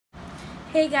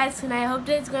Hey guys, and I hope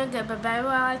today's going good, but bye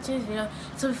while watching this video.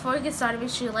 So before we get started, make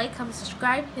sure you like, comment,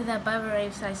 subscribe, hit that bell right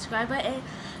beside the subscribe button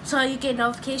so you get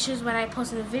notifications when I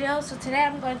post a new video. So today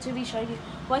I'm going to be showing you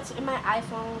what's in my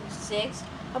iPhone 6.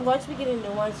 I'm going to be getting a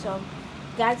new one, so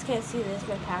you guys can't see this,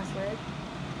 my password.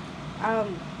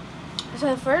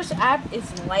 So the first app is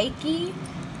Likey.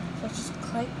 So just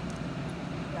click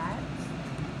that.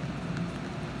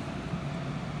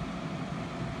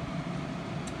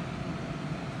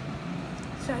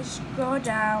 So I scroll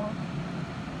down.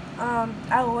 I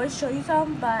always show you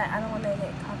something, but I don't want to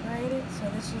get copyrighted.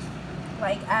 So this is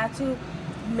like I have to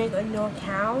make a new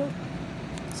account.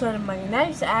 So my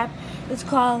next app is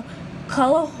called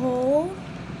Color Hole.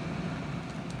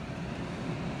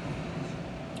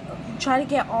 Try to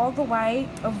get all the white,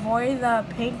 avoid the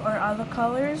pink or other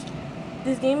colors.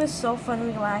 This game is so fun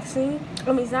and relaxing.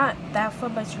 I mean, it's not that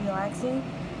fun, but it's relaxing.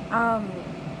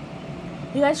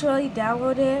 You guys should really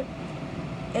download it.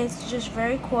 It's just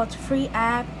very cool. It's a free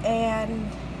app,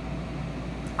 and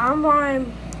I'm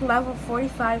on level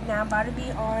 45 now. I'm about to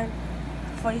be on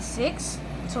 46.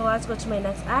 So let's go to my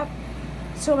next app.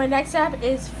 So my next app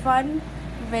is Fun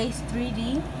Race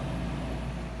 3D.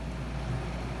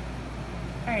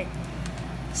 Alright.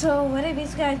 So what I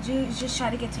basically gotta do is just try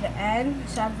to get to the end.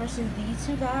 So I'm versus these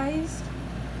two guys.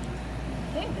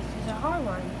 Okay, this is a hard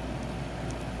one.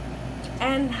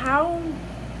 And how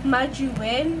much you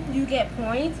win, you get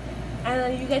points, and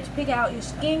then you get to pick out your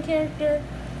skin character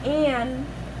and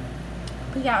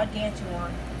pick out a dancing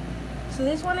one. So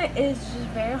this one is just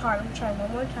very hard. I'm gonna try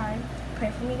one more time. Pray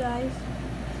for me, guys.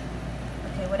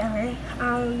 Okay, whatever.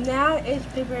 Now it's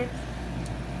Paper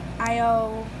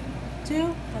IO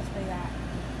 2. Let's play that.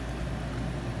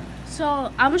 So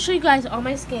I'm gonna show you guys all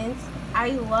my skins. I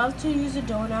love to use a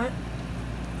donut.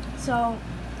 So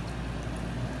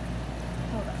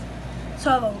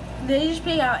they just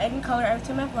pick out any color every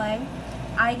time I play.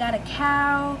 I got a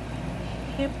cow,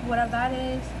 hip, whatever that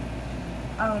is,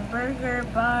 burger,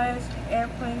 buzz,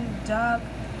 airplane, duck,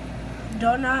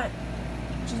 donut,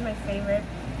 which is my favorite.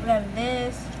 We have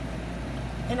this,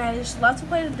 and I just love to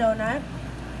play the donut.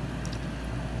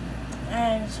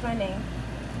 And it's my name.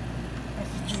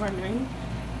 If you're wondering.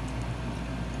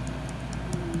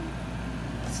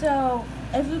 So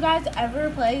if you guys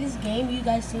ever play this game, you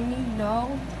guys see me,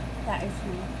 know that is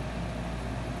me.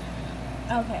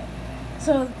 Okay,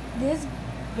 so this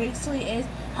basically is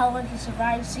how one can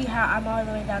survive. See how I'm all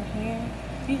the way down here?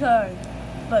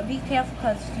 But be careful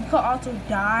because you could also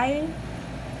die.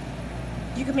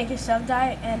 You can make yourself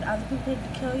die and other people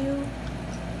can kill you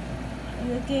in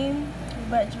the game.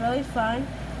 But it's really fun.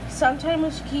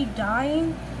 Sometimes you keep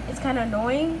dying, it's kind of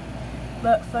annoying,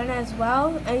 but fun as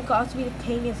well. And you can also be the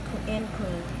king and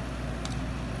queen.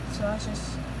 So that's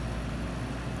just.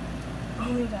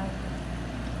 Oh my god.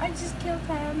 I just killed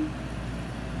them.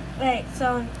 Alright,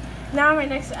 so now my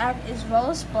next app is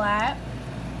Roller Splat.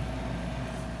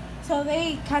 So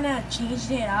they kind of changed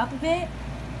it up a bit.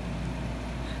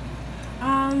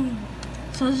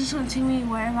 So it's just going to take me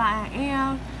wherever I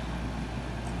am.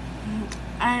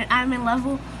 I'm in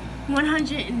level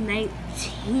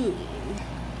 119.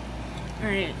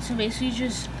 Alright, so basically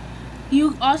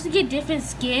you also get different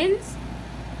skins.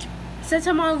 Since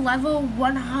I'm on level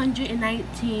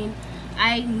 119,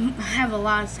 I have a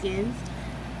lot of skins.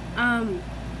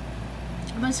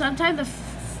 But sometimes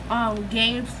the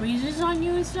game freezes on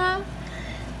you and stuff.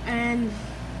 And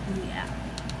yeah.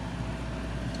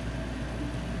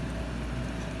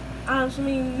 So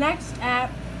my next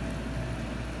app